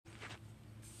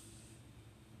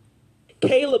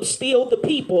Caleb stilled the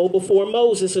people before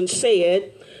Moses and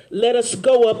said, let us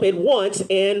go up at once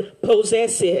and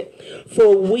possess it,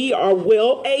 for we are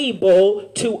well able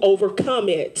to overcome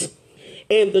it.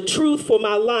 And the truth for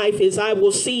my life is I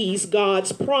will seize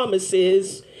God's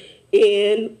promises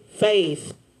in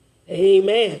faith.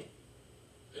 Amen.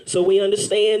 So we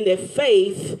understand that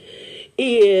faith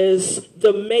is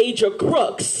the major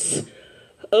crux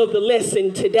of the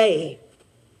lesson today.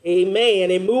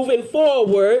 Amen. And moving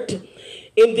forward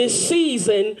in this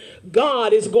season,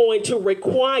 God is going to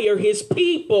require his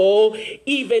people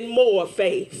even more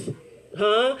faith.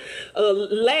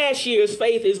 Last year's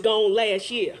faith is gone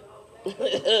last year.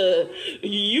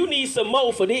 You need some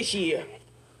more for this year.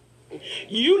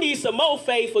 You need some more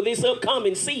faith for this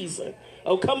upcoming season.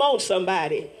 Oh, come on,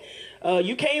 somebody.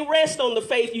 You can't rest on the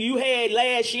faith you had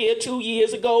last year, 2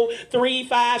 years ago, 3,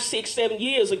 5, 6, 7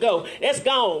 years ago. That's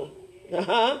gone.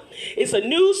 It's a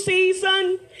new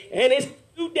season and it's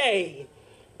a new day.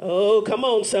 Oh, come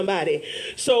on, somebody.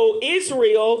 So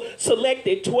Israel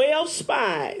selected 12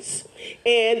 spies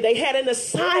and they had an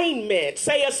assignment.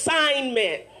 Say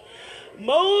assignment.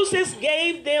 Moses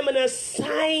gave them an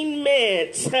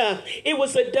assignment. It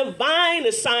was a divine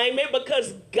assignment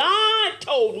because God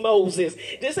told Moses.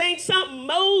 This ain't something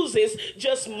Moses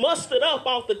just mustered up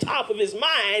off the top of his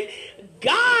mind.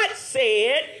 God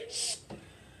said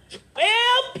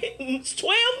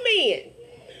 12 men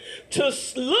to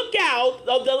look out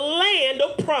of the land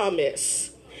of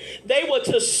promise. They were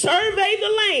to survey the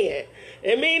land.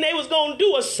 I mean, they was going to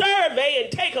do a survey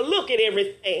and take a look at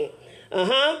everything.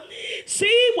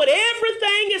 See what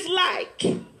everything is like.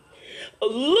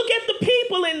 Look at the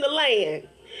people in the land.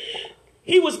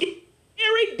 He was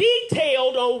very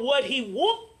detailed on what he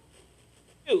wanted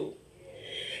to do.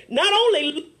 Not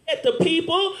only look at the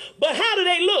people, but how do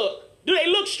they look? Do they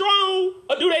look strong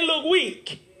or do they look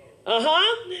weak?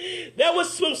 There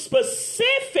was some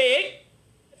specific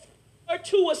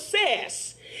to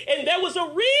assess. And there was a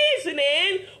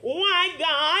reasoning why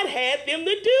God had them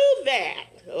to do that.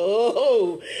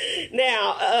 Oh,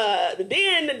 now,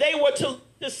 then they were to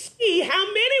see how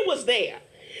many was there.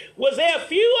 Was there a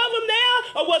few of them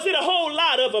there or was it a whole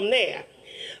lot of them there?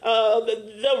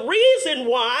 The reason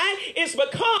why is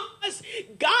because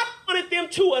God wanted them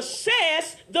to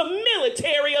assess the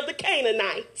military of the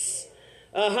Canaanites.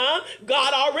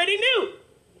 God already knew,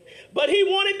 but he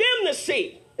wanted them to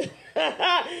see.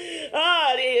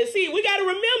 See, we got to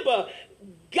remember,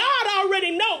 God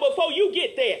already know before you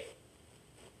get there.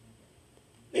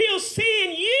 He'll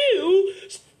send you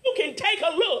so you can take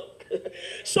a look,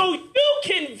 so you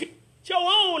can view with your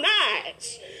own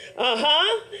eyes.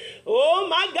 Oh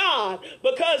my God,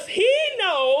 because he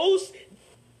knows,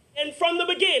 and from the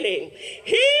beginning,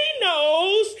 he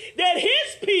knows that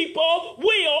his people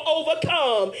will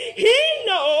overcome. He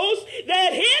knows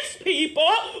that his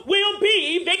people will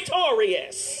be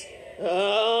victorious.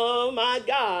 Oh my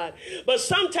God. But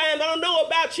sometimes, I don't know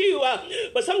about you,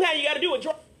 but sometimes you got to do a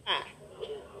drive-by.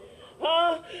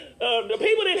 The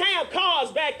people didn't have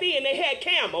cars back then. They had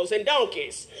camels and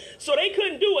donkeys. So they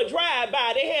couldn't do a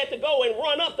drive-by. They had to go and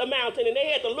run up the mountain and they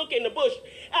had to look in the bush,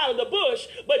 out of the bush.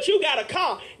 But you got a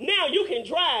car. Now you can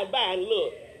drive by and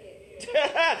look.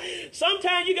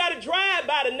 Sometimes you got to drive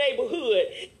by the neighborhood.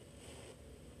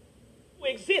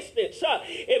 Existence.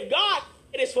 If God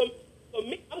is for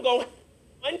me, I'm going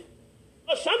to.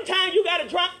 Sometimes you got to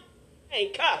drive.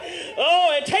 Bank,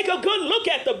 and take a good look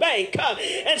at the bank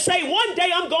and say, one day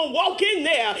I'm going to walk in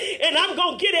there and I'm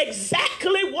going to get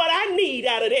exactly what I need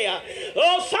out of there.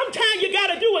 Oh, sometimes you got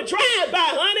to do a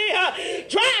drive-by, honey.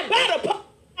 Drive by the park,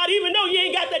 even though you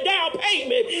ain't got the down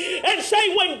payment, and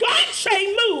say, when God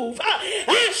say move,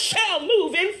 I shall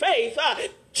move in faith.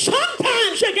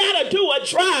 Sometimes you got to do a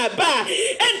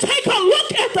drive-by and take a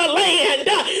look at the land,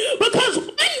 because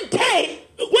one day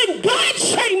when God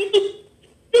say move,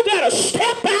 you got to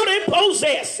step out and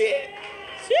possess it.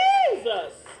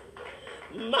 Jesus.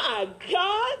 My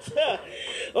God.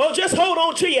 Oh, just hold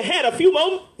on to your hat a few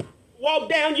moments. Walk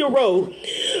down your road.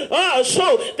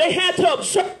 So they had to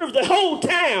observe the whole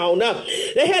town.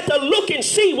 They had to look and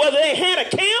see whether they had a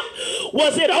camp.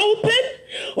 Was it open?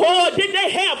 Or did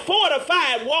they have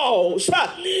fortified walls?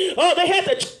 They had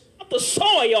to check out the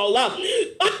soil.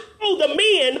 The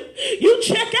men, you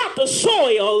check out the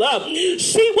soil,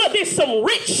 see whether it's some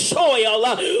rich soil,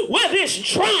 whether it's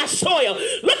dry soil.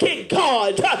 Look at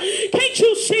God. Can't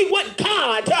you see what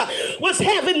God was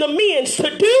having the men to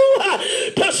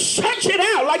do? To search it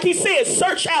out. Like he said,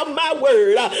 search out my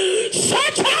word.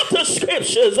 Search out the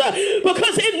scriptures,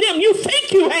 because in them you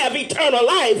think you have eternal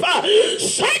life.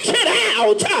 Search it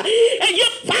out, and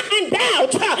you'll find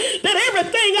out that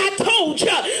everything I told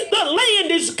you, the land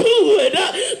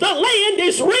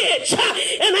is rich, and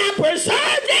I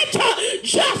preserved it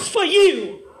just for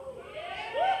you.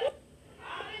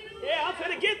 Yeah, I'm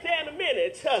going to get there in a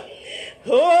minute.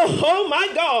 Oh my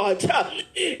God.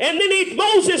 And then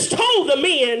Moses told the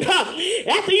men,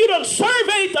 after you done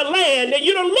surveyed the land and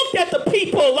you done looked at the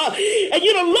people and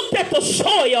you done looked at the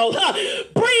soil,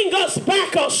 bring us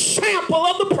back a sample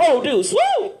of the produce.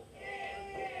 Woo!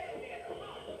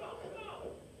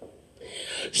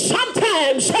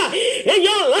 Sometimes in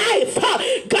your life,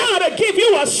 God will give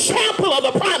you a sample of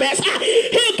the promise.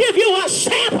 He'll give you a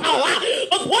sample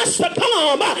of what's to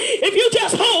come. If you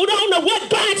just hold on to what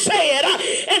God said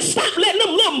and stop letting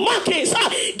them little monkeys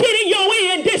get in your way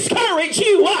and discourage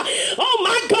you. Oh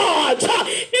my God,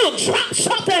 he'll drop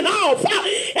something off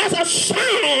as a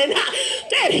sign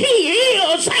that he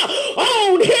is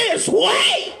on his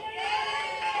way.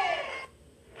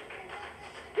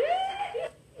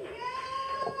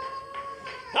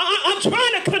 I'm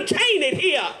trying to contain it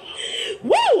here.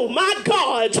 Whoa, my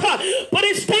God. But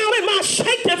it's down in my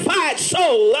sanctified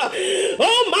soul.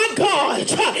 Oh, my God.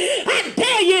 I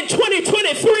dare you in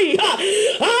 2023.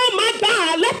 Oh, my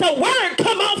God. Let the word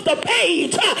come off the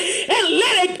page and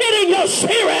let it get in your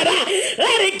spirit.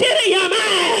 Let it get in your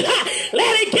mind.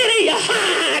 Let it get in your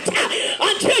heart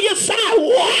until you start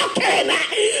walking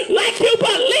like you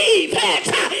believe it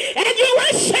and you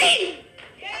receive.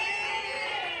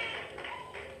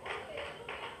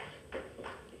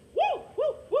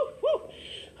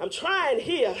 I'm trying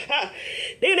here.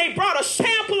 Then they brought a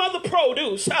sample of the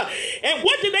produce. And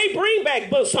what did they bring back?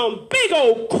 But some big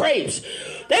old grapes.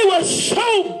 They were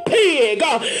so big.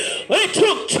 It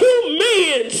took 2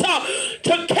 men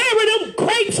to carry them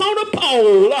grapes on a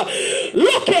pole.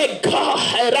 Look at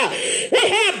God. They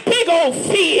had big old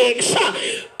figs.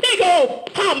 Big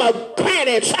old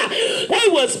pomegranates. They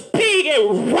was big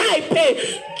and ripe and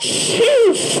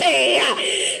juicy.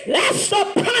 That's the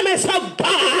promise of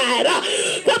God.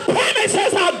 The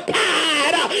promises of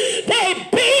God. They're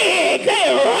big,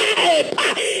 they're ripe,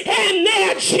 and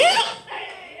they're juicy.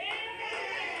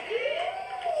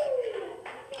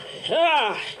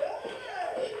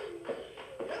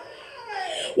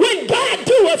 When God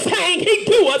do a thing, he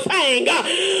do a thing.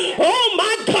 Oh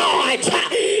my God.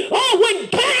 Oh, when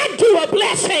God do a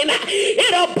blessing,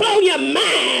 it'll blow your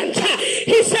mind.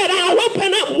 He said, I'll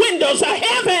open up windows of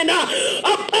heaven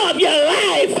above your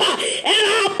life and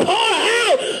I'll pour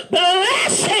out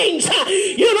blessings.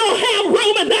 You don't have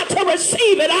room enough to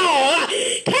receive it all.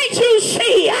 Can't you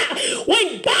see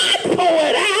when God pour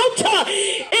it out,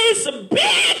 it's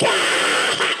bigger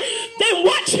than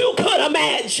what you could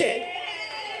imagine.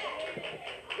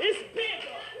 It's bigger.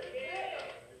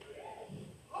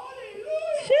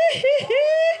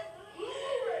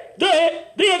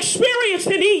 The experience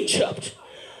in Egypt,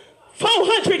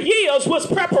 400 years was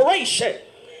preparation.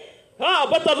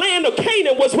 But the land of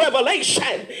Canaan was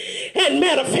revelation and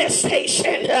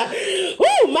manifestation.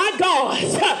 Oh my God.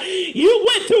 You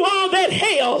went through all that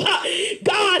hell.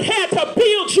 God had to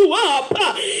build you up.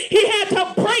 He had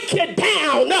to break you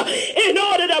down in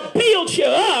order to build you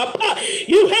up.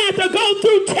 You had to go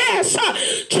through tests,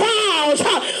 trials,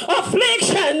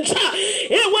 afflictions.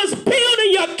 It was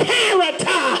building your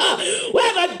character.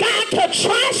 Whether God could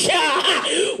trust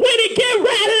you when he get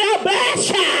ready to bless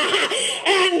you.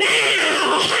 And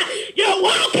now you're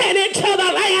walking into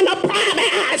the land of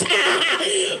promise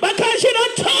because you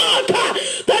done took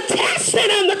the testing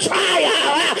and the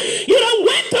trial. You done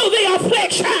went through the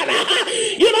affliction.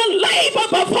 You done labor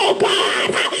before God.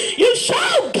 You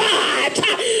showed God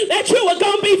that you were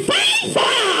going to be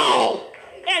faithful.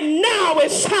 And now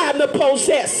it's time to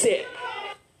possess it.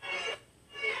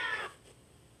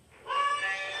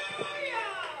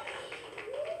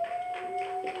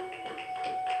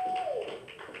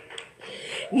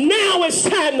 Now it's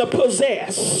time to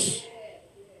possess.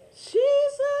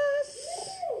 Jesus.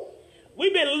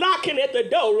 We've been knocking at the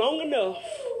door long enough.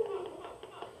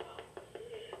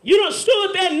 You done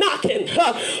stood there knocking.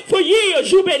 For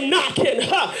years you've been knocking.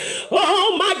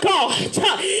 Oh my God.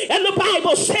 And the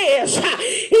Bible says,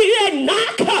 he that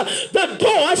knock, the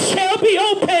door shall be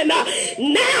open.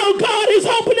 Now God is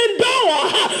opening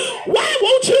door. Why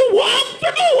won't you walk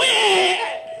through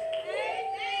it?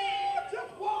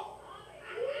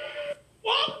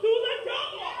 Walk through the door.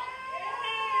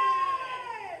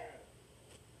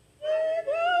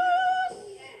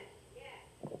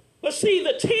 But see,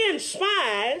 the 10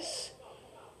 spies,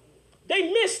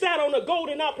 they missed out on a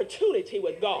golden opportunity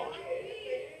with God.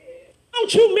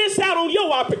 Don't you miss out on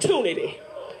your opportunity.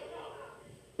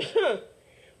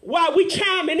 While we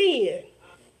chiming in,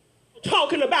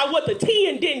 talking about what the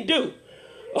 10 didn't do.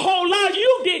 A whole lot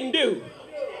you didn't do.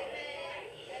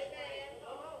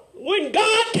 when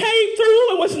God came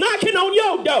through and was knocking on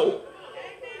your door,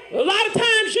 a lot of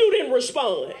times you didn't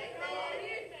respond.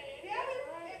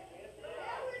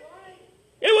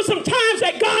 It was some times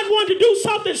that God wanted to do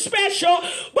something special,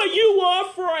 but you were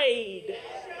afraid.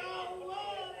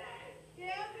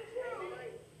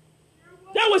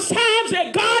 There was times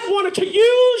that God wanted to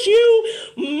use you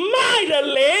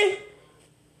mightily,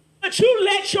 but you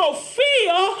let your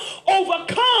fear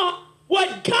overcome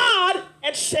what God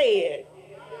had said.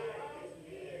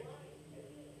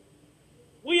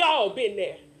 We all been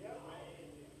there.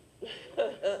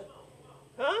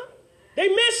 Huh? They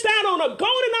missed out on a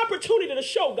golden opportunity to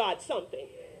show God something.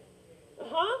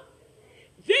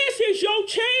 This is your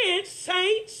chance,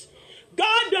 saints.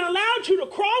 God done allowed you to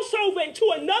cross over into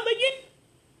another year.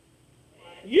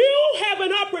 You have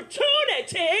an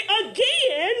opportunity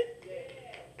again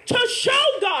to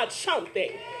show God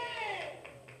something.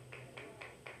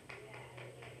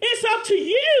 It's up to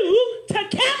you to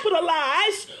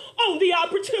capitalize on the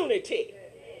opportunity.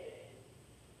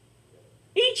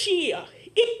 Each year,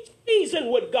 each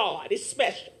season with God is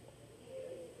special.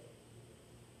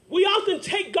 We often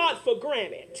take God for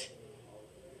granted.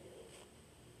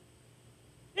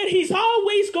 That he's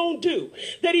always going to do,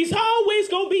 that he's always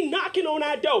going to be knocking on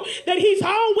our door, that he's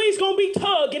always going to be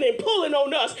tugging and pulling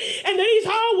on us, and that he's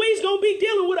always going to be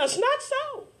dealing with us. Not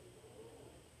so.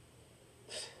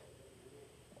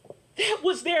 That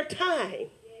was their time.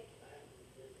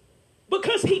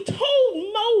 Because he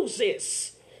told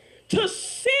Moses to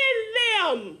send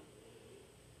them.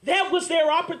 That was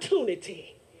their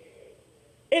opportunity.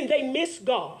 And they missed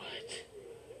God.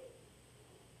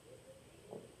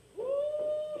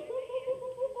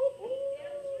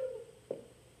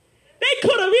 They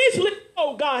could have easily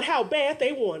told God how bad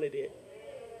they wanted it.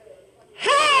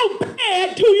 How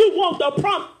bad do you want the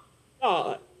promise of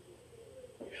God?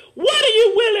 What are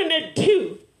you willing to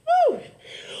do?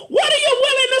 What are you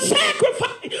willing to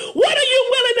sacrifice? What are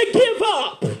you willing to give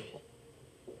up?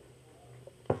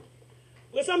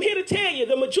 Because I'm here to tell you,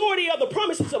 the majority of the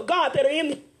promises of God that are in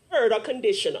the word are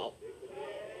conditional.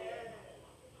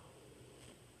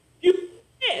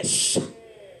 Yes,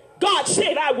 God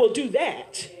said, I will do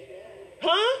that.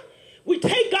 Huh? We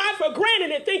take God for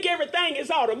granted and think everything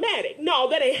is automatic. No,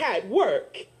 that ain't how it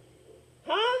works.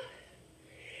 Huh?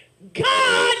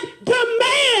 God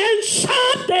demands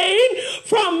something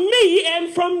from me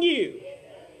and from you.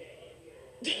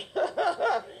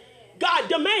 God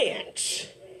demands.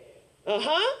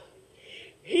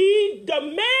 He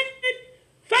demanded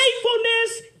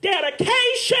faithfulness,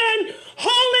 dedication,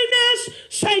 holiness,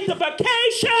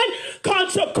 sanctification,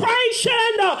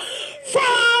 consecration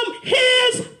from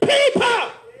his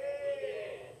people.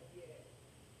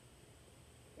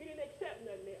 He didn't accept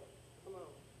nothing else. Come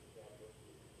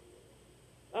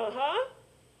on.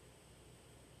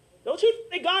 Don't you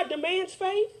think God demands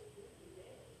faith?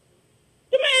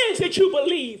 Demands that you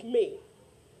believe me.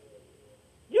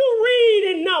 You read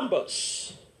in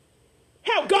Numbers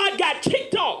how God got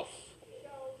ticked off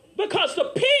because the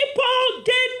people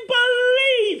didn't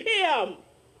believe him.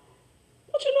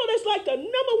 Don't you know that's like the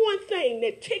number one thing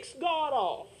that ticks God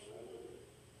off?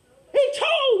 He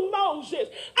told Moses,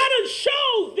 I done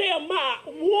showed them my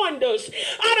wonders.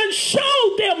 I done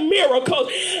showed them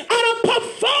miracles. I done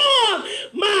performed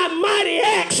my mighty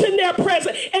acts in their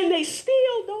presence. And they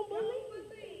still don't believe.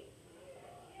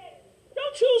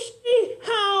 Don't you see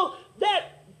how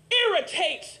that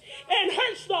irritates and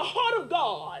hurts the heart of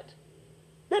God?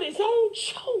 That his own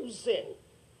chosen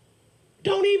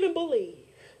don't even believe.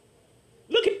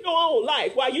 Look at your own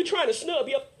life while you're trying to snub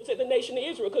your at the nation of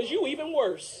Israel, because you even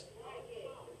worse.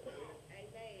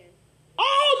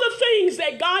 All the things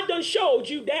that God done showed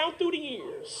you down through the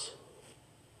years.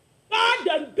 God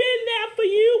done been there for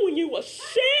you when you was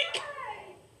sick,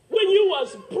 when you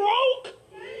was broke,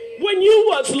 when you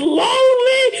was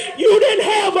lonely, you didn't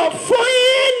have a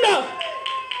friend.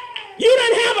 You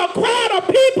didn't have a crowd of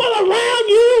people around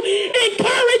you,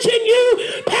 encouraging you,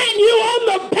 patting you on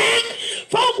the back.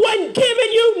 Folk wasn't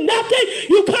giving you nothing.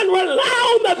 You couldn't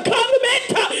rely on the government.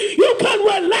 You couldn't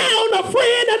rely on a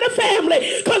friend and a family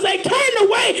because they turned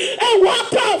away and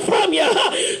walked off from you.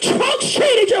 Folks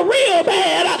treated you real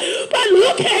bad. But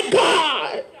look at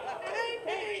God.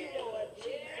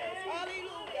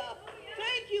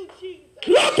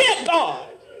 Look at God.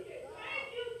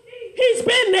 He's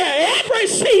been there every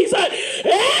season,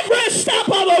 every step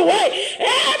of the way,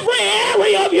 every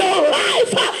area of your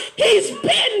life. He's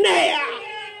been there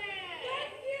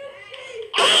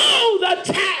all the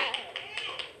time.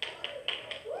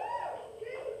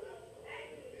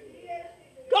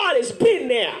 God has been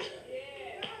there.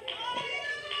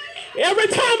 Every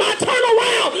time I turn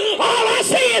around, all I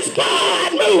see is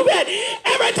God moving.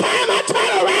 Every time I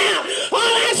turn around,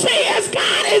 all I see is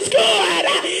God is good.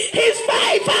 He's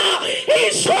faithful.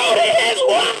 He's true to his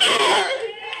word.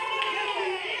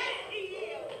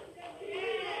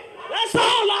 That's all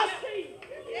I see.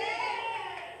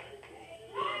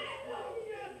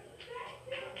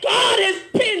 God has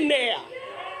been there.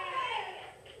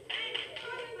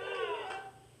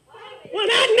 When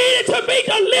I needed to be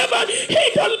delivered,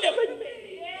 he delivered me.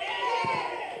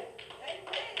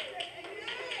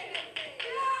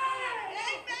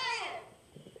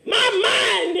 My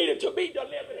mind needed to be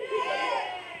delivered.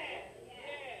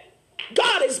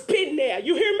 God has been there.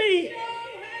 You hear me?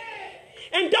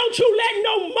 And don't you let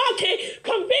no monkey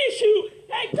convince you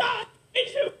that God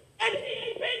is you and he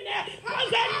ain't been there, because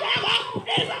that devil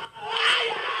is a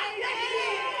liar.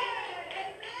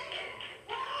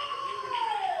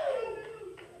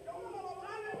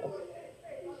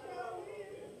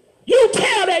 You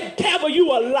tell that devil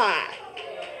you a lie.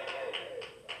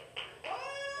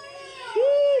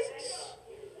 Jesus.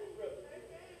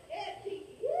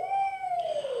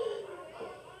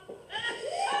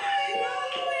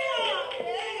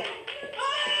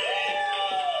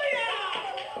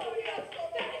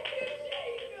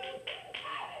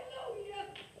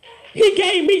 He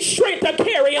gave me strength to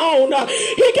carry on.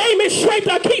 He gave me strength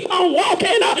to keep on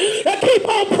walking, to keep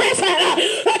on pressing,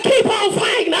 to keep on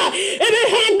fighting. If it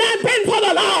had not been for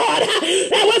the Lord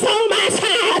that was on my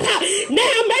side,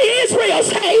 now may Israel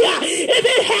say, if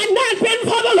it had not been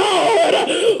for the Lord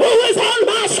who was on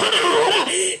my side,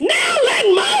 now let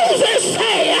Moses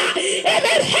say, if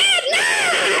it had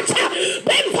not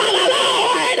been for the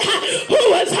Lord who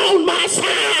was on my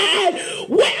side,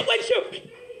 where would you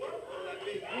be?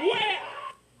 Where?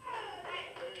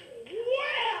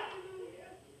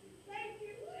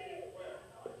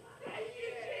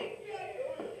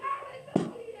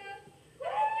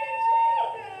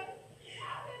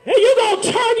 And you gonna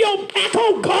turn your back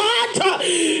on God?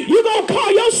 You gonna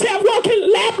call yourself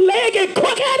walking left-legged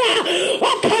crooked?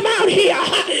 Or come out here,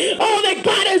 all that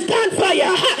God has done for you,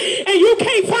 and you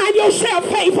can't find yourself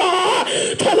faithful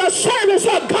to the service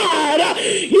of God.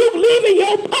 You leaving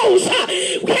your post,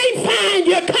 can't find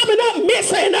you, coming up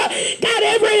missing, got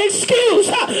every excuse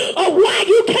of why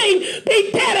you can't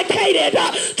be dedicated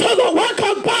to the work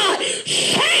of God.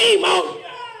 Shame on you.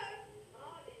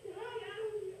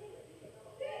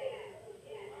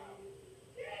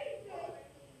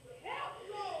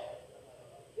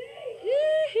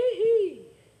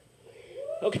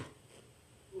 Okay.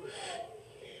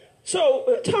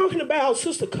 So, talking about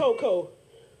Sister Coco,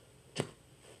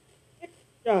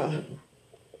 love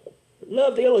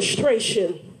the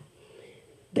illustration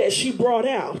that she brought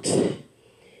out.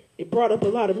 It brought up a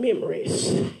lot of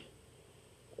memories.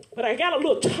 But I got a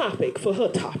little topic for her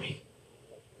topic.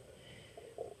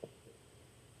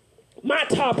 My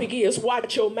topic is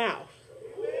watch your mouth.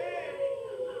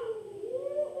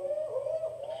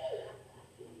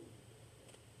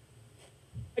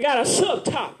 I got a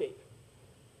subtopic.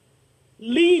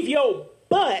 Leave your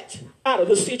butt out of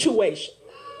the situation.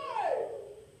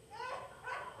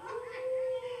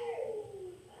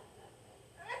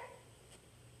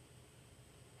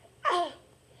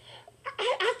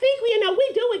 I think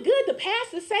we doing good. The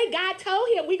pastor say God told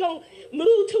him we gonna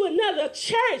move to another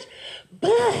church,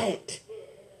 but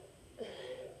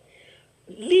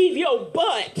leave your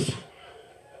butt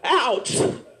out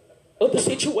of the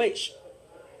situation.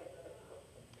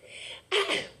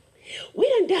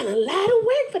 We done a lot of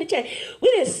work for the church.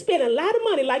 We done spent a lot of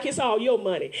money like it's all your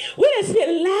money. We done spent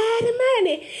a lot of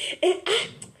money. And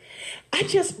I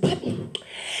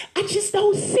just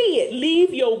don't see it.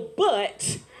 Leave your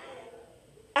butt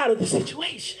out of the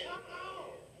situation.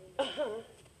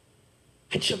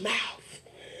 At your mouth.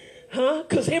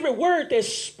 Because every word that's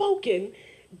spoken,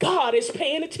 God is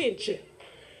paying attention.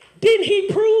 Didn't he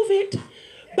prove it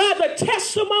by the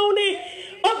testimony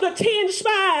of the 10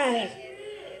 spies?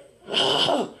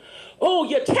 Oh,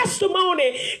 your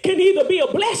testimony can either be a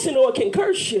blessing or it can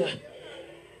curse you.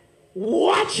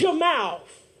 Watch your mouth.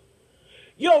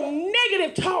 Your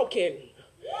negative talking,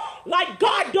 like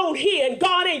God don't hear and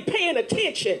God ain't paying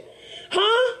attention.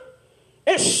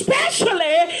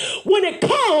 Especially when it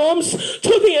comes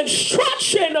to the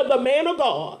instruction of the man of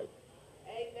God.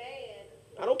 Amen.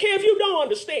 I don't care if you don't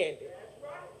understand it.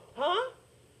 I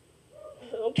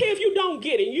don't care if you don't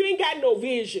get it. You ain't got no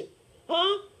vision.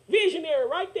 Visionary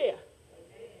right there.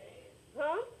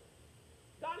 God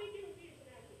ain't giving vision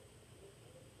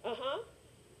out here.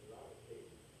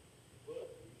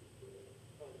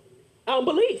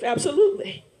 Unbelief,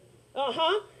 absolutely.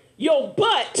 Your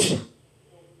butt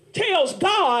tells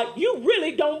God you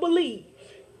really don't believe.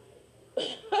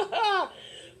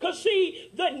 Because see,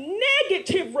 the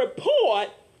negative report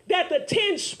that the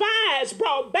 10 spies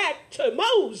brought back to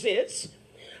Moses,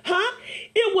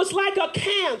 it was like a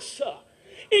cancer.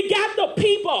 It got the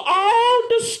people all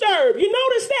disturbed. You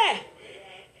notice that?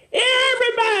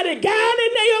 Everybody got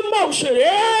in their emotion.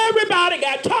 Everybody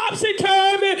got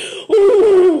topsy-turvy.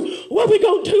 Ooh, what we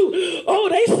gonna do? Oh,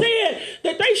 they said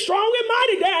that they strong and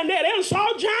mighty down there. They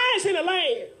saw giants in the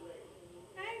land.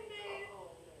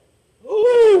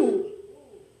 Ooh.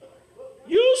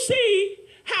 You see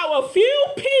how a few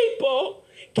people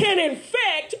can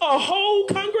infect a whole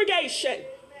congregation.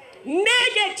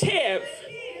 Negative.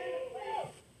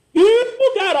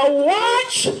 You gotta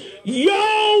watch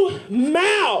your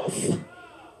mouth.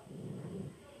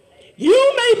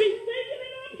 You may be thinking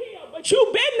it up here, but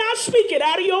you better not speak it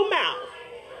out of your mouth.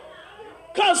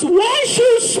 Because once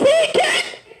you speak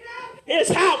it,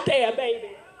 it's out there,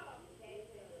 baby.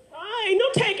 Ain't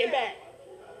no taking back.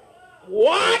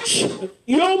 Watch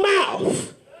your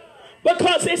mouth.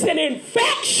 Because it's an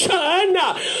infection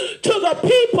to the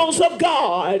peoples of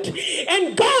God.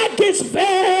 And God gets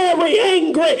very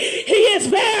angry. He is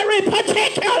very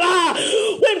particular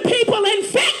when people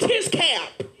infect his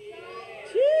camp.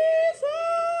 Jesus.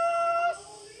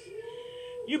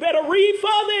 You better read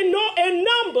further in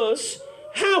Numbers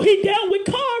how he dealt with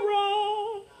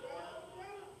Korah.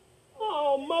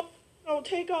 Oh, Mother, don't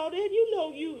take all that. You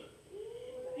know you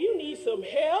need some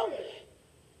help.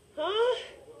 Huh?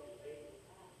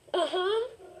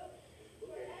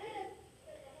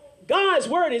 God's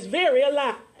word is very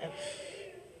alive.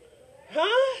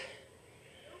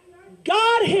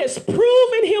 God has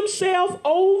proven himself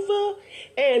over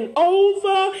and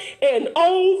over and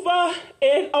over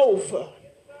and over.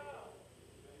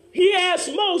 He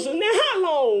asked Moses, now how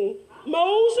long,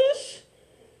 Moses,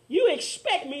 you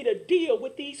expect me to deal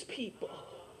with these people?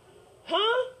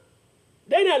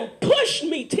 They done pushed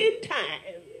me 10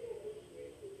 times.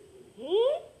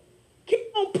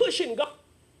 Keep on pushing God.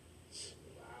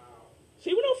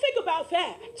 See, we don't think about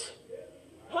that.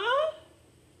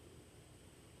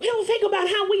 We don't think about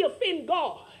how we offend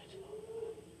God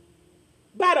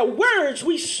by the words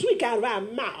we speak out of our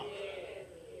mouth.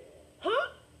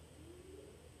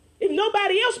 If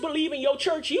nobody else believes in your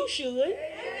church, you should.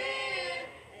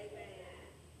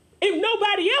 If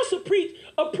nobody else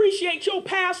appreciates your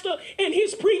pastor and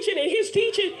his preaching and his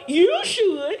teaching, you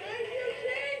should.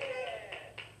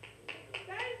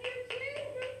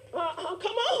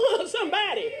 Come on,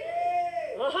 somebody.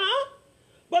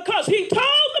 Because he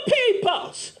told the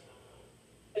peoples.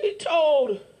 He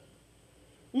told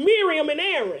Miriam and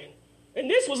Aaron. And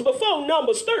this was before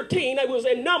Numbers 13. It was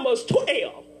in Numbers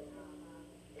 12.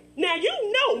 Now,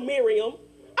 you know Miriam.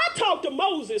 I talked to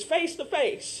Moses face to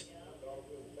face.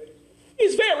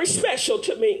 He's very special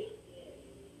to me.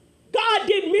 God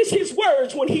didn't miss his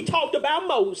words when he talked about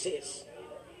Moses.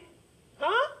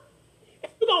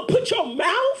 You're going to put your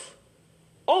mouth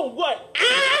on what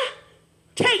I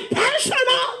take personal?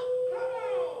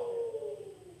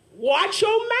 Watch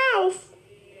your mouth.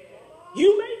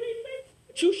 You may be thinking,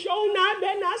 but you sure not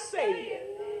better not say it.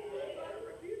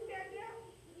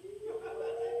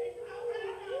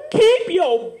 Keep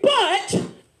your butt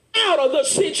out of the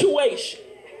situation.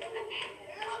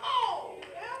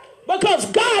 Because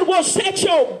God will set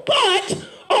your butt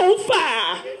on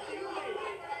fire.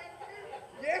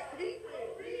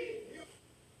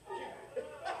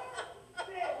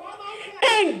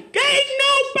 And ain't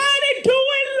nobody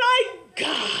doing like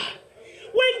God.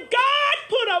 When God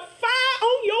put a fire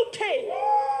on your tail,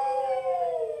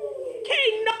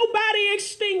 can't nobody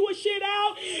extinguish it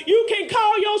out. You can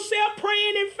call yourself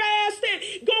praying and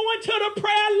fasting, going to the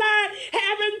prayer line,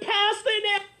 having pastor and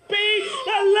FB,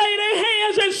 lay their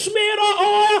hands and smear the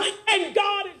oil, and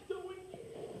God is doing it.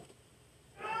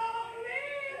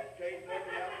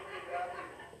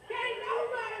 Can't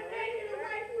nobody take it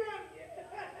away from you.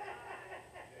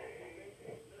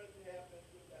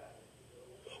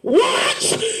 Watch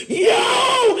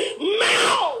your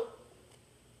mouth.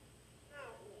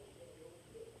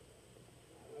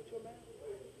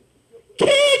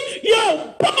 Keep your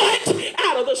butt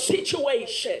out of the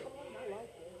situation.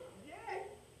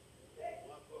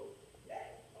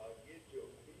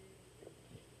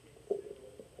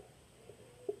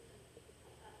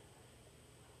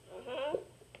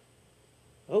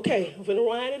 Okay, I'm gonna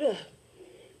wind it up.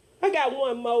 I got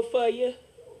one more for you.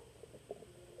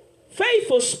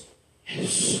 Faithful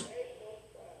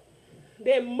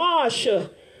that Marsha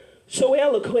so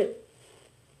eloquent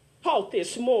taught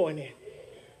this morning.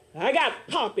 I got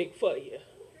a topic for you.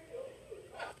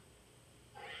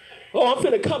 Oh, I'm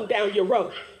finna come down your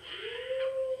road.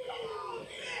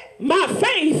 My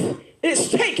faith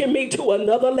is taking me to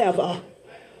another level.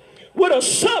 With a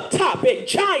subtopic,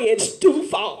 giants do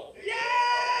fall.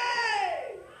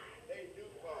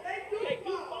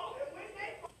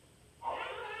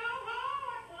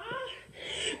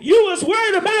 You was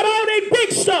worried about all that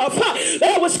big stuff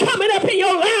that was coming up in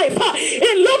your life.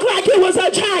 It looked like it was a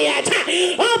giant.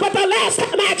 But the last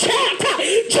time I checked,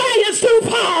 giants do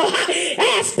fall.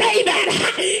 Ask David.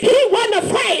 He wasn't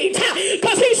afraid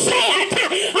because he said,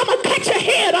 I'm going to cut your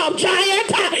head off,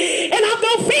 giant, and I'm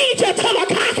going to feed you to the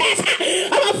carcass.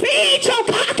 I'm going to feed your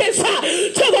carcass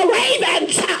to the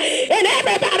ravens. And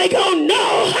everybody going to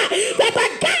know that the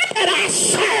God that I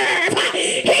serve,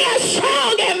 he is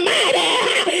strong and mighty.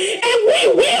 And we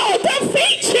will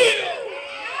defeat you.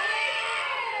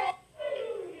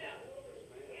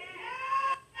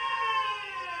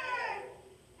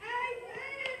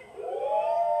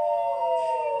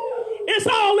 It's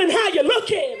all in how you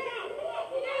look at it.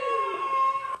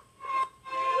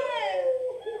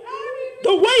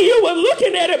 The way you were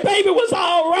looking at it, baby, was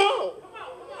all wrong.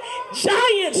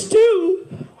 Giants do.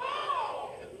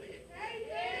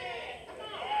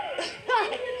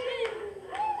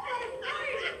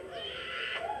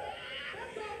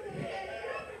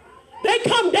 They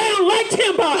come down like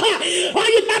timber. All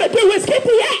you got to do is get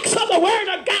the axe of the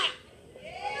word of God.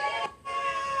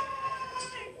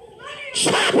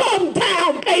 Chop them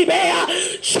down,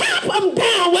 baby. Chop them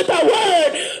down with the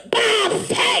word by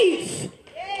faith.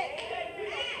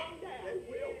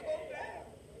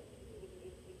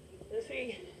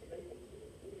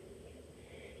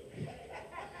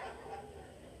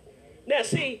 Now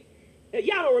see,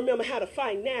 y'all don't remember how to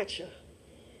fight natural.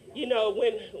 You know,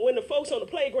 when the folks on the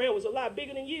playground was a lot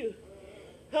bigger than you.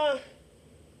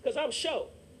 Because I'm short.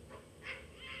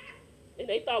 And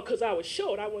they thought because I was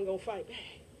short, I wasn't going to fight back.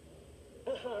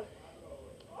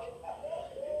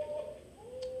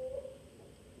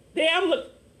 Them the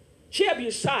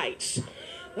Jebusites,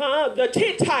 the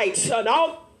Hittites, and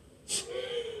all.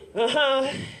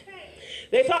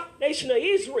 They thought the nation of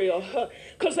Israel,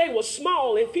 because they were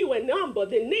small and few in number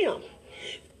than them.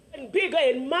 And bigger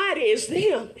and mighty as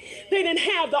them. They didn't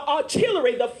have the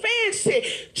artillery, the fancy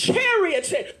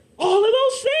chariots, and all of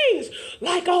those things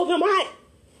like all the might.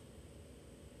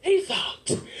 They thought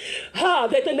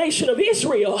that the nation of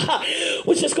Israel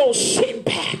was just going to sit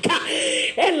back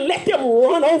and let them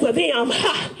run over them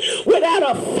without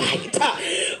a fight.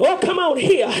 Oh, come on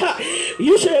here.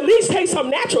 You should at least take some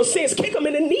natural sense. Kick them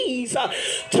in the knees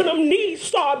till them knees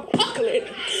start buckling.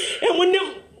 And when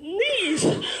them knees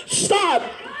start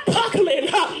buckling,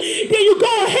 then you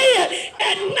go ahead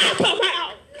and knock them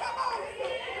out.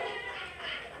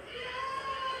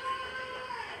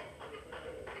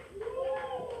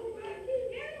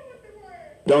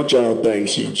 Don't y'all think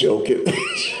she joking?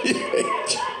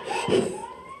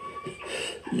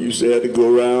 You used to have to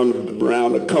go around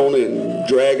the corner and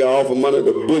drag her off from under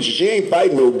the bush. She ain't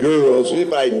fighting no girls. She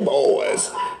fighting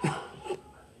boys.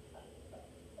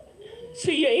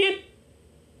 See, you're in,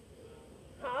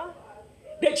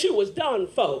 that you was done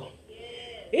for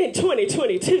in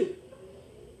 2022.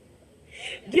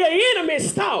 The enemy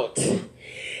thought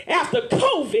after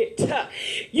COVID,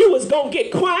 you was going to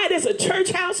get quiet as a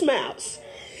church house mouse.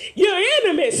 Your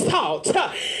enemies thought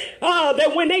that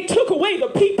when they took away the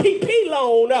PPP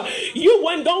loan, you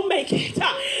wasn't going to make it.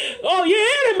 Your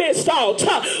enemies thought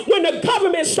when the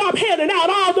government stopped handing out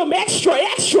all them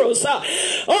extras,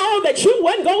 that you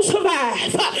wasn't going to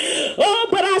survive.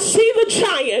 But I see the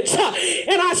giants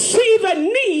and I see the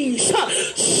knees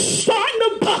starting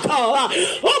to buckle.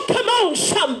 Come on,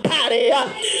 somebody.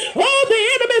 The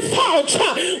enemy thought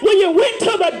when you went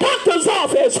to the doctor's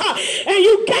office and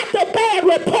you got the bad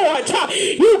report,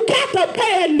 you got the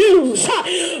bad news, but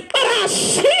I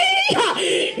see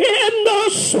in the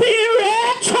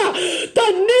spirit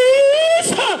the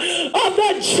knees of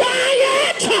the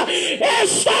giant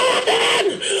is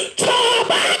starting to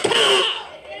back up.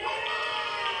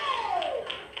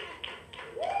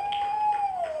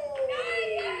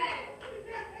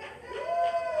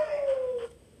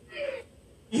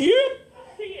 You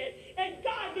see it, and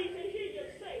God needs to hear you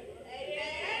say it.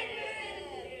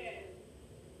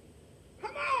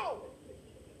 Come on.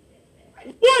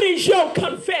 What is your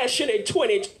confession in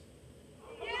 2020?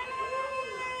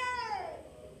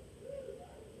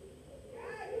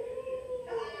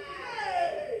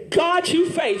 God, you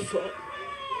faithful.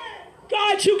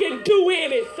 God, you can do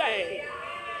anything.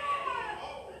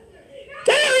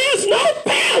 There is no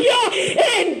failure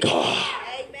in God.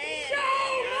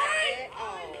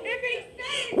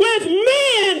 With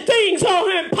men, things are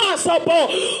impossible,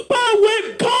 but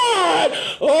with God,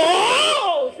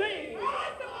 all things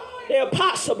they're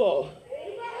possible.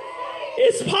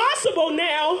 It's possible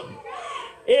now.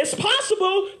 It's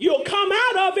possible you'll come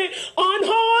out of it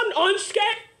unharmed,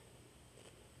 unscathed.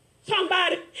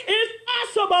 Somebody, it's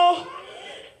possible.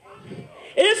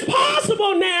 It's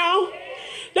possible now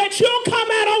that you'll come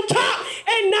out on top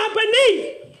and not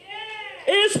beneath.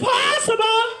 It's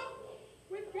possible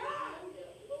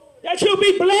that you'll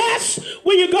be blessed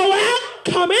when you go out,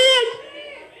 come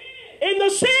in the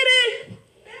city,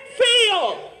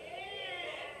 field,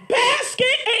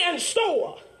 basket, and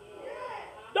store.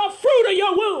 The fruit of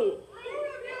your womb.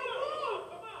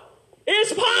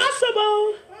 It's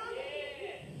possible.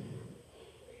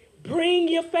 Bring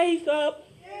your faith up.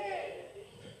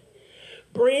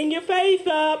 Bring your faith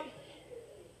up.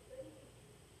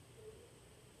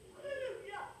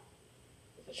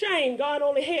 It's a shame God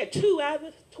only had 2 out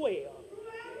of 12.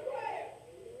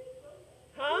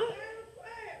 Huh?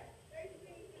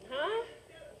 Huh?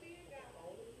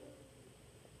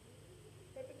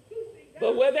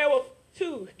 But where there were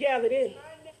 2 gathered in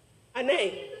my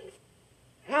name,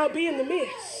 I'll be in the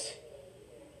midst.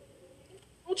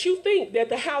 Don't you think that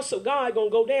the house of God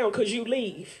gonna go down because you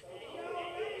leave?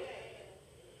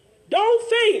 Don't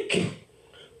think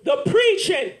the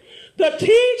preaching, the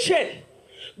teaching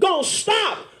gonna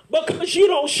stop because you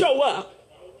don't show up.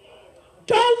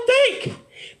 Don't think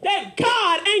that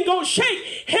God ain't gonna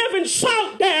shake heaven's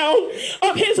salt down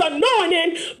of his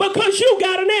anointing because you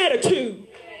got an attitude.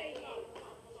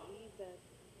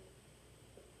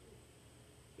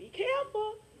 Be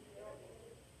careful.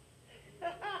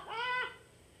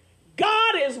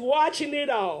 God is watching it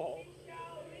all.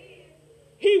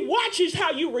 He watches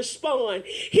how you respond.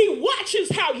 He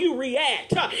watches how you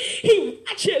react. He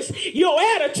watches your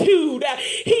attitude.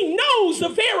 He knows the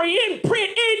very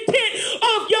intent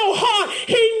of your heart.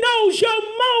 He knows your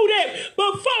motive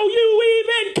before you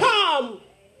even come.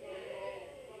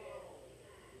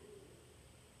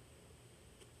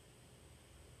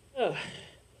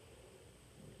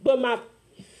 But my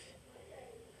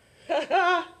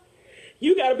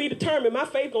you got to be determined. My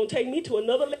faith going to take me to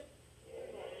another level.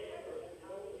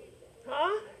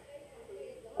 Huh?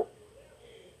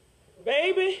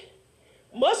 Baby,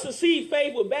 mustard seed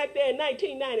faith was back there in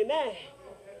 1999.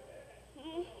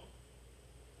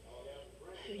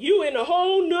 You in a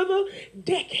whole nother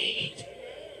decade.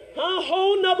 Huh?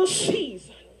 Whole nother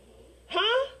season.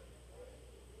 Huh?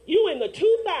 You in the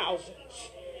 2000s.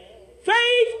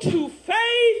 Faith to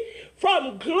faith,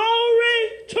 from glory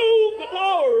to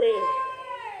glory.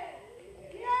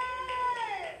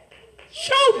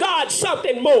 Show God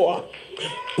something more.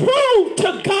 Prove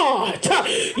to God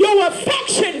your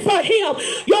affection for him,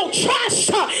 your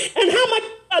trust, and how much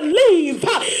you believe.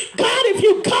 God, if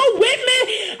you go with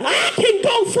me, I can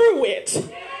go through it.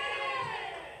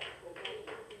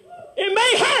 It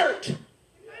may hurt.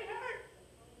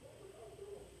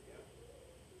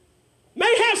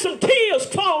 May have some tears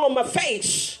fall on my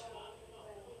face.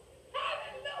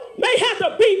 May have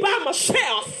to be by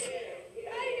myself.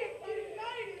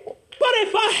 But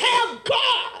if I have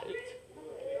God,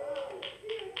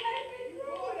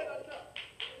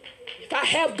 if I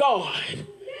have God,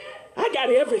 I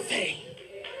got everything.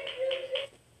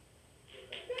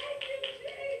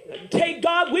 Take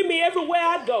God with me everywhere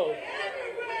I go.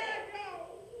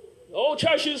 The old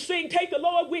church used to sing, take the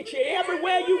Lord with you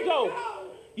everywhere you go.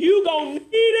 You gonna need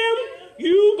him.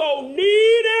 You gonna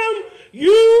need him.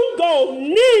 You gonna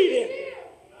need him.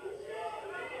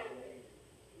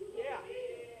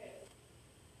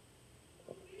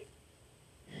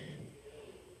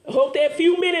 I hope that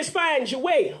few minutes finds you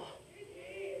well.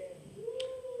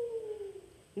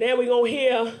 Now we're going to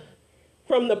hear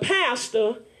from the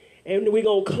pastor, and we're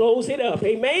going to close it up.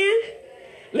 Amen?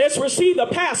 Let's receive the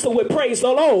pastor with praise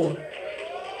the Lord.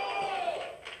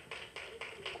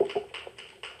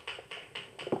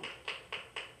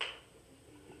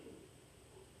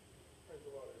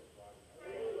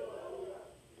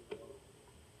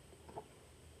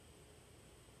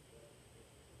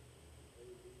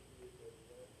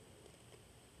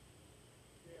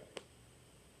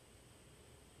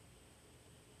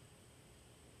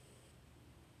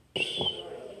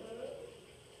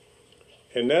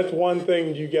 And that's one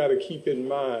thing you got to keep in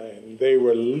mind. They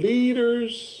were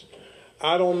leaders.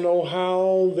 I don't know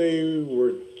how they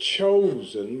were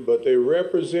chosen, but they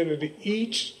represented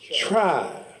each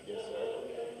tribe.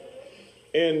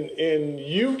 And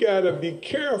you got to be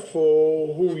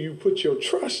careful who you put your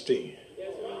trust in.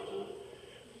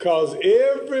 Because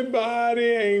everybody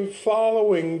ain't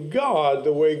following God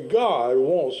the way God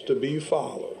wants to be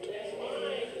followed.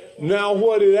 Now,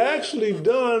 what it actually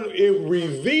done, it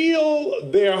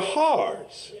revealed their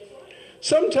hearts.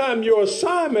 Sometimes your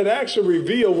assignment actually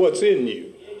reveals what's in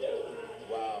you.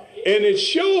 And it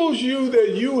shows you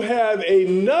that you have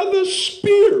another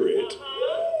spirit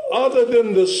other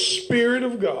than the Spirit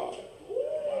of God.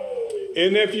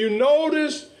 And if you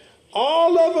notice,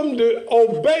 all of them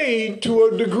obeyed to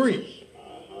a degree.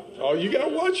 Oh, you got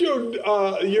to watch your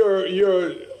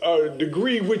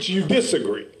degree which you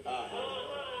disagree.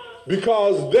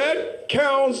 Because that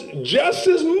counts just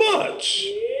as much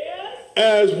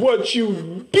as what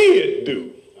you did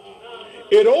do.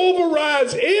 It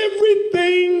overrides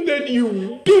everything that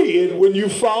you did when you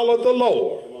followed the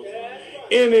Lord.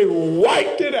 And it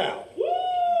wiped it out.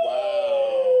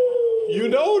 You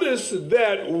notice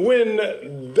that when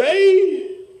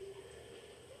they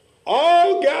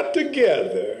all got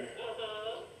together,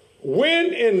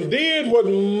 went and did what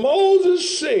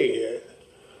Moses said,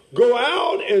 go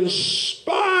out and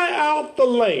spy out the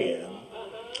land.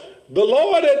 The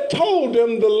Lord had told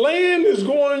them the land is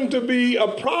going to be a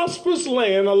prosperous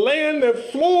land, a land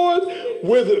that floweth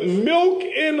with milk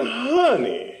and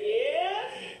honey.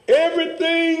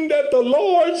 Everything that the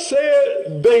Lord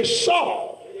said they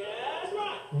saw.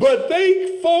 But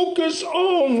they focus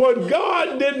on what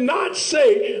God did not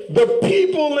say, the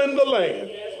people in the land.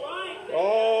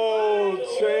 Oh,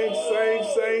 saints.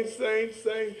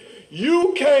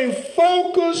 You can't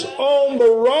focus on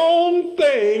the wrong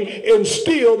thing and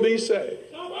still be saved.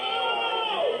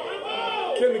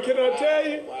 Can I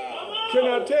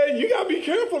tell you? You got to be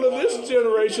careful of this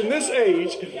generation, this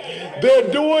age. They're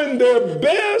doing their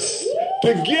best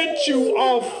to get you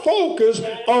off focus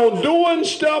on doing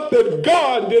stuff that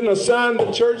God didn't assign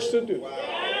the church to do.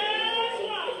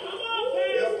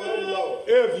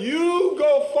 If you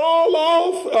go fall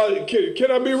off,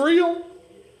 can I be real?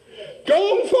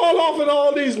 Go and fall off in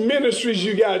all these ministries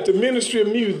you got. The ministry of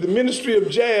music, the ministry of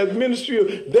jazz, the ministry of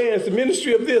dance, the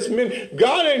ministry of this.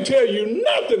 God ain't tell you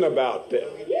nothing about that.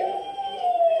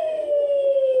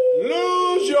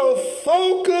 Lose your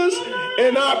focus,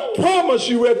 and I promise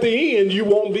you at the end you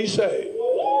won't be saved.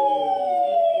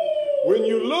 When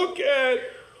you look at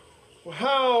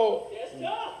how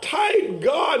tight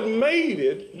God made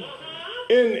it,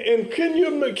 and can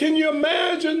you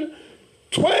imagine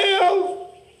 12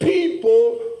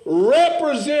 people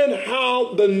represent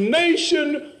how the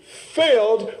nation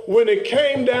felt when it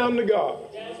came down to God.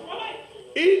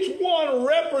 Each one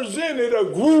represented a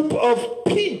group of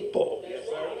people.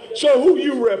 So who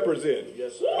you represent?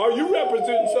 Are you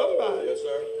representing somebody? Yes,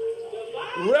 sir.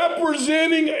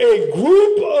 Representing a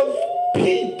group of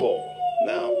people.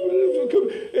 Now,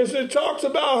 it talks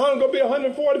about going to be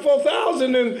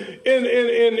 144,000 in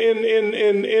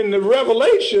the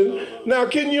Revelation. Now,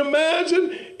 can you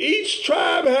imagine? Each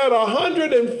tribe had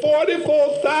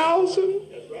 144,000.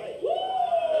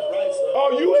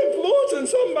 Are you influencing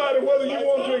somebody whether you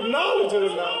want to acknowledge it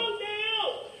or not?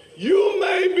 You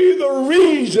may be the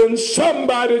reason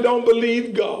somebody don't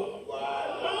believe God.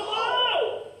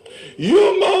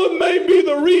 You may be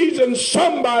the reason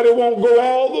somebody won't go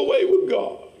all the way with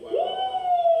God.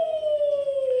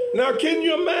 Now, can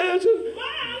you imagine?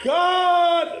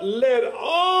 God let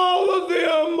all of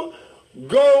them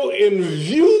go and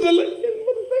view the land.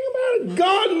 Think about it.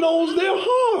 God knows their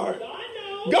heart.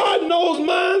 God knows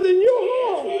mine and your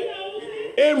heart.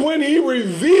 And when he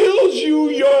reveals you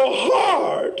your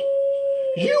heart,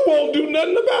 you won't do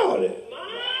nothing about it.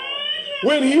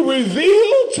 When he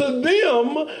revealed to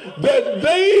them that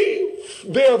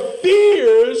their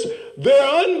fears, their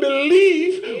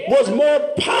unbelief was more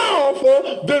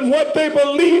powerful than what they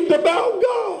believed about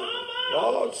God.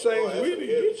 Lord, saints,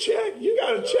 you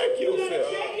got to check yourself.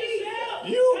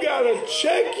 You got to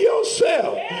check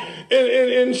yourself.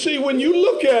 And see, when you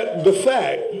look at the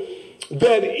fact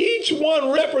that each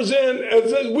one represent,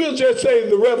 we'll just say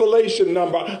the Revelation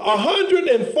number,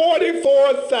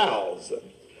 144,000.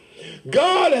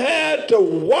 God had to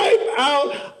wipe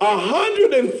out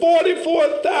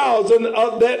 144,000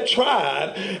 of that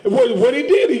tribe. What he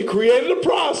did, he created a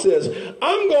process.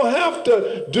 I'm going to have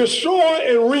to destroy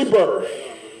and rebirth.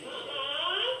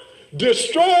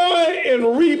 Destroy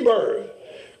and rebirth.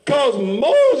 Because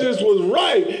Moses was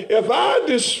right. If I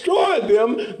destroyed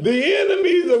them, the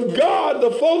enemies of God,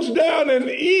 the folks down in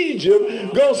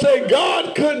Egypt, going to say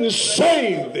God couldn't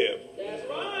save them.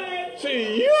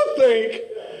 See, you think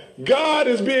God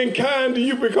is being kind to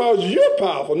you because you're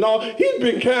powerful. No, he's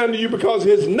been kind to you because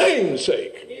his name's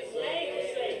sake.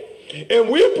 And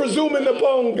we're presuming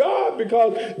upon God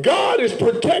because God is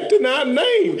protecting our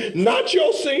name, not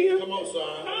your sin. Come on,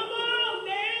 son.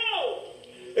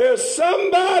 There's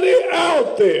somebody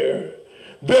out there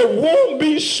that won't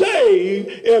be saved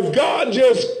if God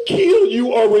just kill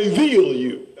you or reveal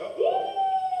you.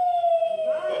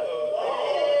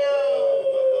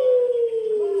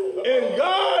 And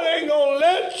God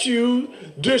you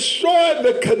destroyed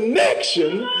the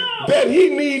connection that he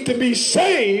need to be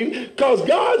saved, because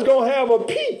God's going to have a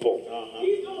people.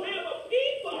 He's going to have a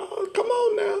people. Oh, come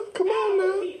on now. Come on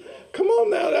now. Come on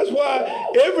now. That's why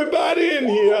everybody in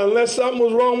here, unless something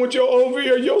was wrong with your ovary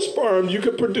or your sperm, you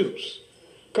could produce.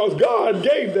 Because God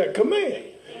gave that command.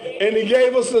 And he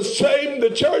gave us the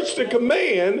church the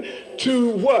command to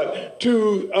what?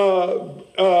 To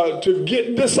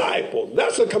get disciples.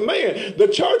 That's a command. The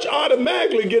church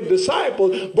automatically get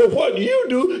disciples, but what you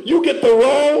do, you get the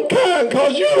wrong kind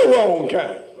because you're the wrong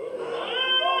kind.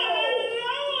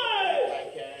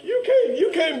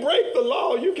 You can't break the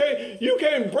law. You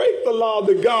can't break the law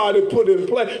that God had put in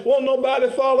place. Won't nobody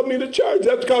follow me to church.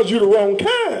 That's because you're the wrong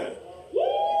kind.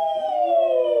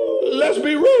 Let's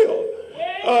be real.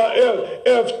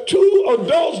 If two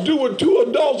adults do what two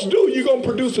adults do, you're going to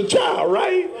produce a child,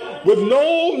 right? With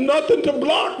nothing to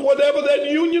block whatever that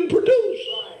union produced.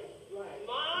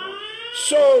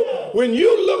 So when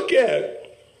you look at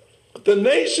the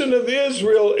nation of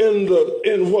Israel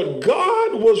in what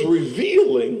God was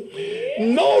revealing,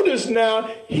 notice now,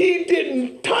 he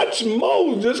didn't touch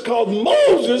Moses because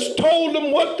Moses told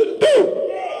him what to do.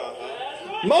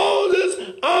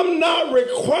 Moses, I'm not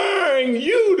requiring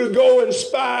you to go and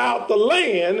spy out the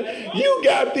land. You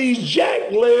got these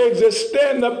jacklegs that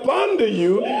stand up under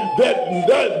you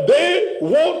that they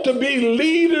want to be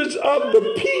leaders of the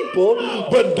people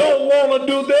but don't want to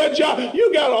do their job.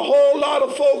 You got a whole lot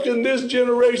of folks in this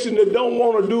generation that don't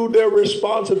want to do their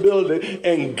responsibility,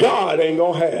 and God ain't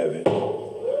going to have it.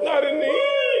 Not in the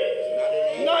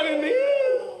end. Not in the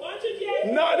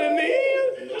end. Not in the end.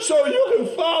 So you can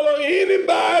follow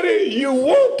anybody you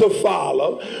want to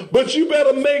follow, but you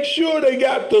better make sure they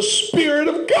got the Spirit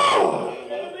of God.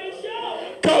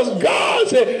 Because God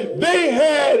said they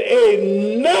had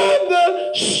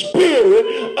another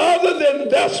spirit other than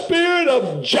the spirit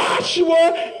of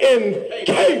Joshua and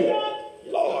Caleb.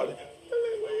 Lord.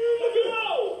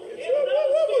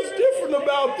 What was different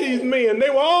about these men? They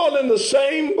were all in the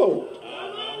same boat.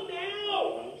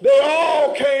 They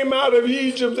all came out of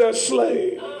Egypt as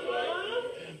slaves.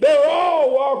 They were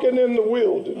all walking in the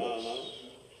wilderness.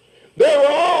 They were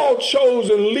all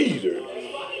chosen leaders.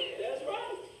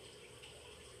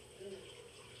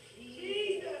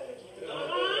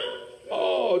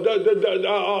 Oh,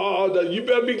 you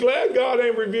better be glad God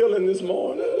ain't revealing this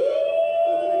morning.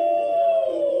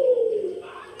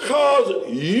 Because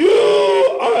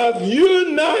if you're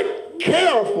not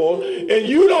careful and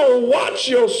you don't watch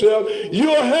yourself,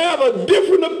 you'll have a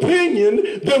different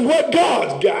opinion than what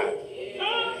God's got.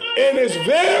 And it's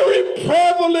very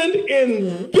prevalent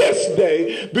in this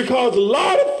day because a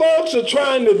lot of folks are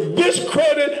trying to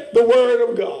discredit the word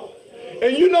of God.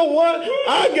 And you know what?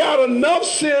 I got enough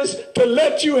sense to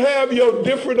let you have your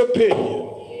different opinion.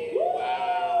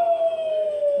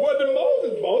 What did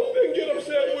Moses? Moses didn't get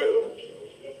upset with him.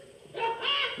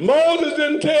 Moses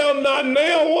didn't tell not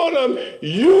now one of them,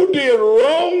 you did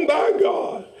wrong by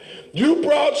God. You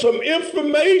brought some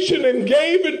information and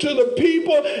gave it to the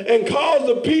people and caused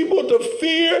the people to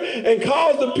fear and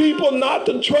caused the people not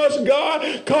to trust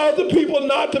God, caused the people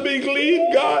not to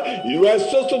believe God. You, as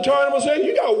Sister Turner was saying,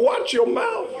 you got to watch your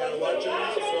mouth. You got to watch your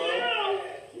mouth, son.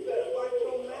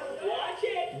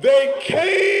 They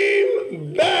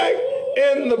came back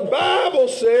and the Bible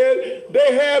said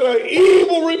they had an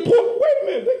evil report. Wait a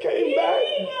minute, they came back.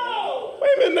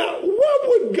 Wait a minute now, what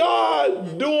was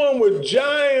God doing with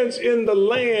giants in the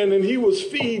land, and he was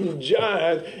feeding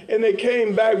giants, and they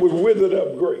came back with withered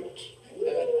up grapes?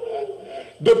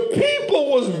 The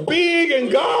people was big, and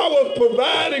God was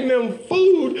providing them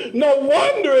food. No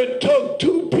wonder it took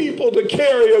two people to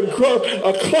carry a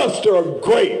cluster of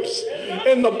grapes,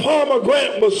 and the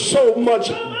pomegranate was so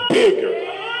much bigger.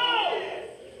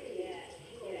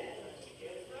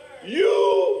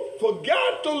 You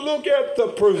forgot to look at the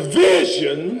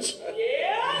provisions,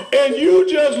 and you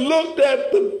just looked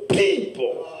at the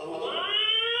people.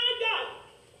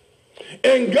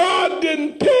 And God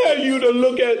didn't tell you to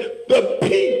look at the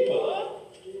people.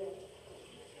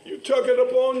 You took it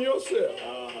upon yourself.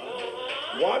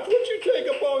 Watch what you take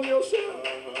upon yourself.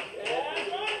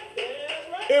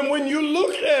 And when you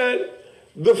look at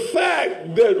the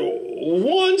fact that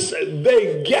once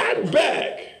they got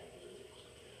back,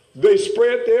 they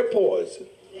spread their poison.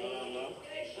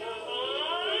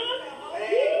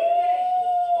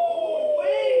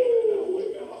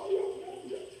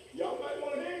 Y'all might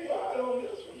want to hear God on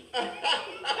this one.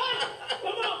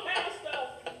 Come on, Pastor.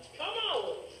 Come on.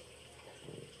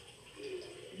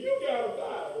 You got a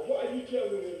Bible. Why are you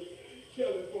telling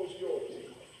folks yours?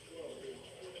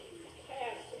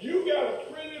 You got a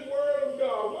printed word of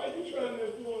God. Why are you trying to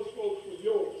influence folks with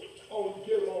yours?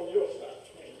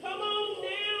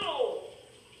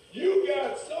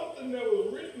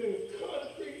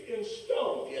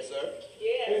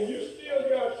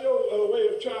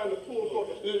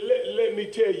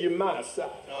 me tell you my side.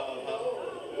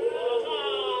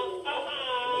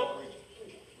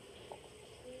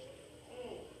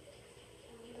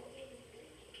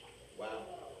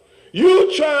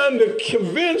 You're trying to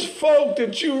convince folk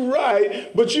that you're right,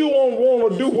 but you won't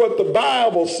want to do what the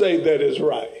Bible say that is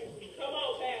right. Come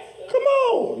on, Pastor. Come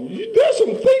on. There's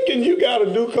some thinking you got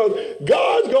to do, because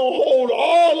God's going to hold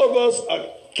all of us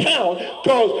account,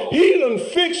 because he done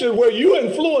fixed it where you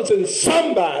influencing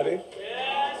somebody.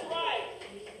 That's right.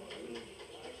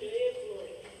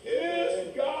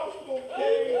 This gospel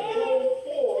can't go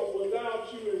forth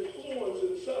without you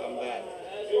influencing somebody.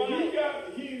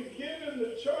 He's given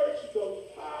the church the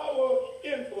power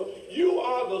influence. You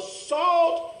are the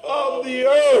salt of the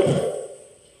earth.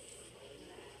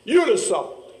 You're the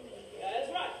salt.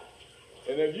 That's right.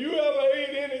 And if you ever ate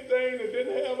anything that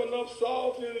didn't have enough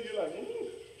salt in it, you're like,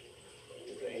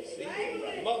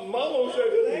 Mama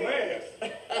said this is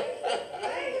nasty.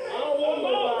 I don't want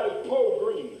nobody poor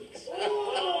greens. Come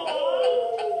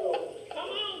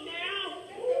on now.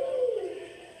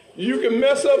 You can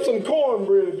mess up some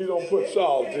cornbread if you don't put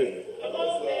salt in it. Come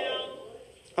on now.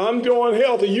 I'm doing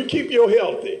healthy. You keep your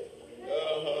healthy.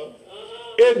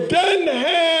 It doesn't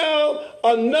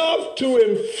have enough to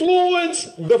influence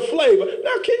the flavor.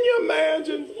 Now, can you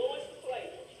imagine?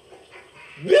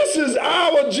 This is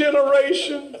our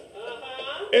generation.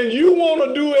 And you want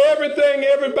to do everything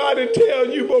everybody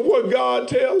tells you but what God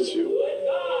tells you.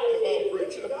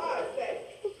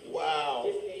 Wow.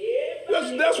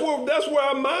 That's where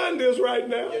our mind is right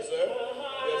now. Yes, sir.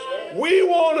 Yes, sir. We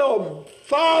want to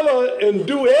follow and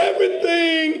do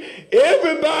everything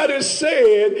everybody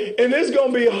said, and it's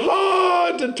going to be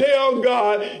hard to tell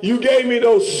God, you gave me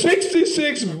those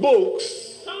 66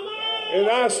 books, and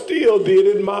I still did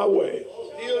it my way.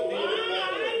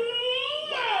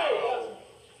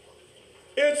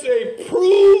 It's a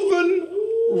proven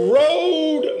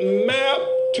road map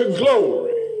to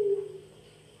glory.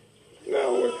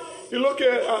 Now, you look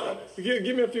at,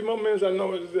 give me a few more minutes. I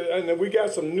know and we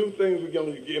got some new things we're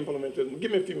going to implement.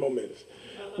 Give me a few more minutes.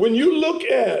 When you look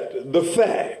at the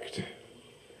fact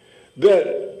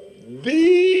that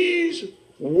these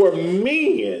were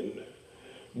men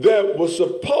that were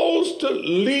supposed to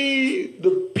lead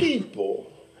the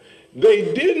people,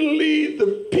 they didn't lead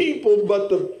the people, but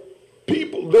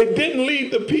they didn't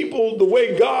lead the people the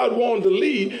way God wanted to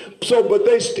lead, but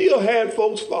they still had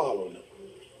folks following them.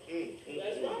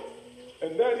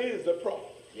 And that is the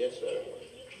problem. Yes, sir.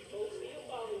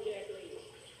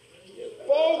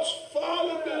 Folks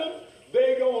follow them.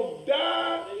 They're going to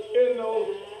die in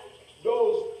those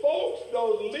folks,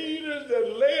 those leaders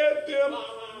that led them,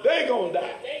 they're going to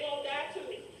die. They're going to die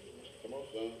too. Come on,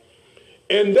 son.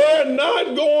 And they're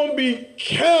not going to be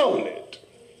counted.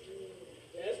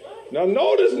 That's right. Now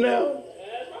notice now,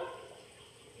 That's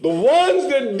right. the ones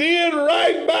that did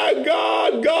right by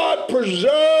God, God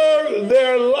preserved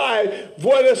their life.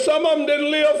 Whether some of them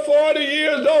didn't live 40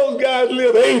 years, those guys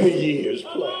lived 80 years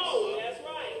plus. Oh, that's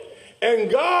right. And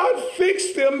God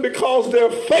fixed them because their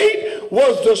fate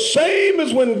was the same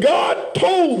as when God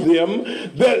told them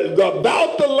that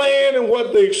about the land and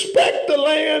what they expect the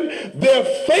land, their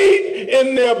faith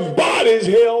in their bodies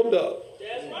held up.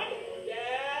 That's right.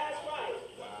 That's right.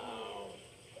 Wow.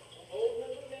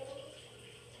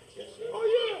 Oh,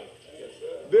 yeah.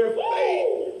 Their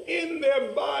faith in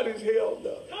their bodies held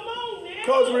up. Come on now.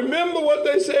 Because remember what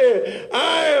they said,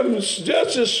 I am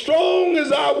just as strong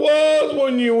as I was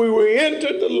when we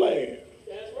entered the land.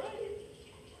 That's right.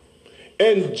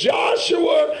 And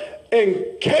Joshua and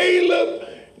Caleb,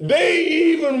 they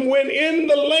even went in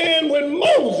the land when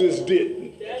Moses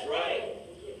didn't. That's right.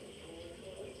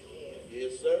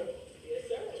 Yes, sir. Yes,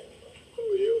 sir.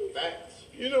 Facts.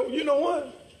 You know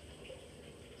what?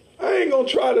 I ain't going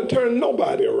to try to turn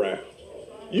nobody around.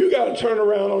 You got to turn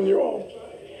around on your own.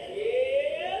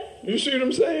 You see what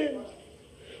I'm saying?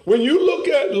 When you look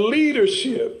at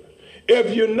leadership,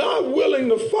 if you're not willing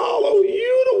to follow,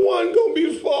 you're the one going to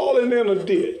be falling in a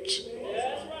ditch.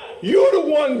 You're the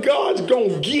one God's going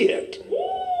to get.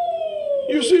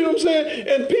 You see what I'm saying?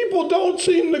 And people don't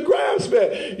seem to grasp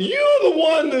that. You're the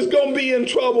one that's going to be in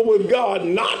trouble with God,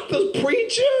 not the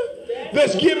preacher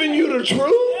that's giving you the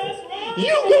truth.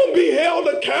 You're going to be held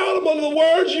accountable to the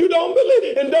words you don't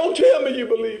believe. And don't tell me you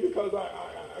believe, because I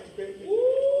beg you.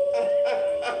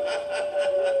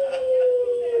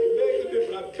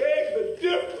 I beg the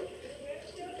difference.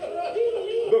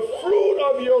 The fruit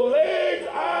of your legs,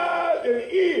 eyes,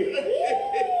 and ears.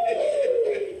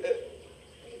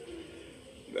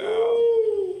 Now,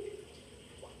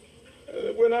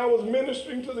 when I was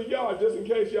ministering to the yard, just in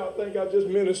case y'all think I just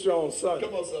minister on Sunday.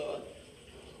 Come on, son.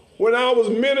 when I was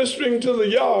ministering to the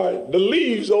yard, the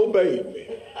leaves obeyed me.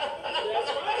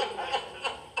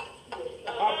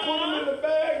 I put them in the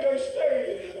bag, they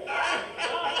stayed in the bag.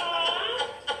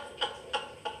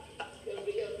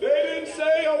 They didn't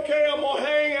say, okay, I'm going to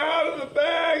hang out of the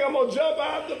bag, I'm going to jump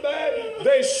out the bag.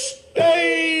 They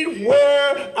stayed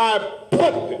where I put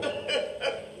them.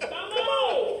 Come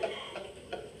on.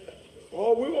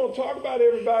 Oh, we want to talk about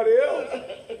everybody else.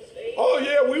 Oh,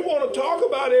 yeah, we want to talk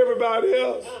about everybody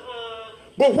else.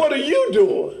 But what are you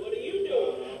doing? What are you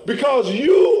doing? Because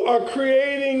you are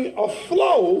creating a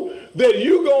flow that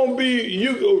you're going to be,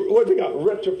 what they got?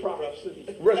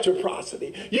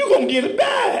 Reciprocity. You're going to get it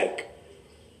back.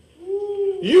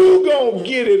 You're going to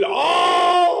get it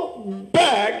all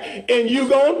back and you're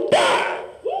going to die.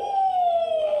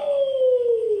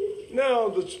 Now,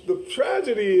 the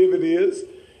tragedy of it is,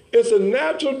 it's a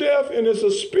natural death and it's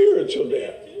a spiritual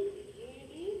death.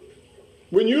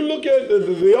 When you look at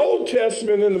the Old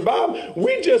Testament in the Bible,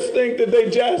 we just think that they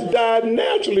just died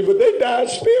naturally, but they died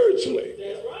spiritually.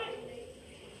 That's right.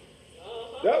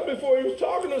 That's before he was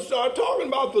started talking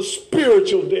about the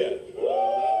spiritual death.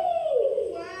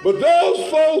 But those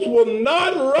folks will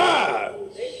not rise.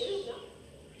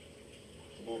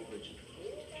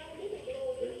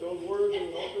 Take those words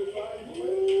and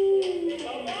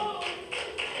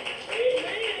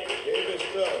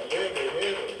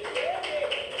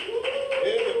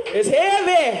It's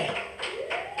heavy.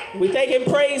 We thank and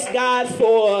praise God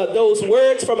for those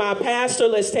words from our pastor.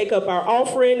 Let's take up our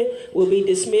offering. We'll be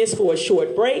dismissed for a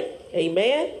short break.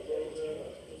 Amen.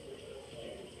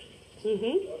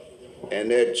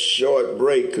 And that short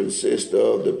break consists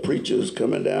of the preachers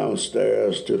coming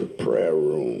downstairs to the prayer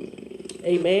room.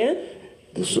 Amen.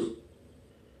 The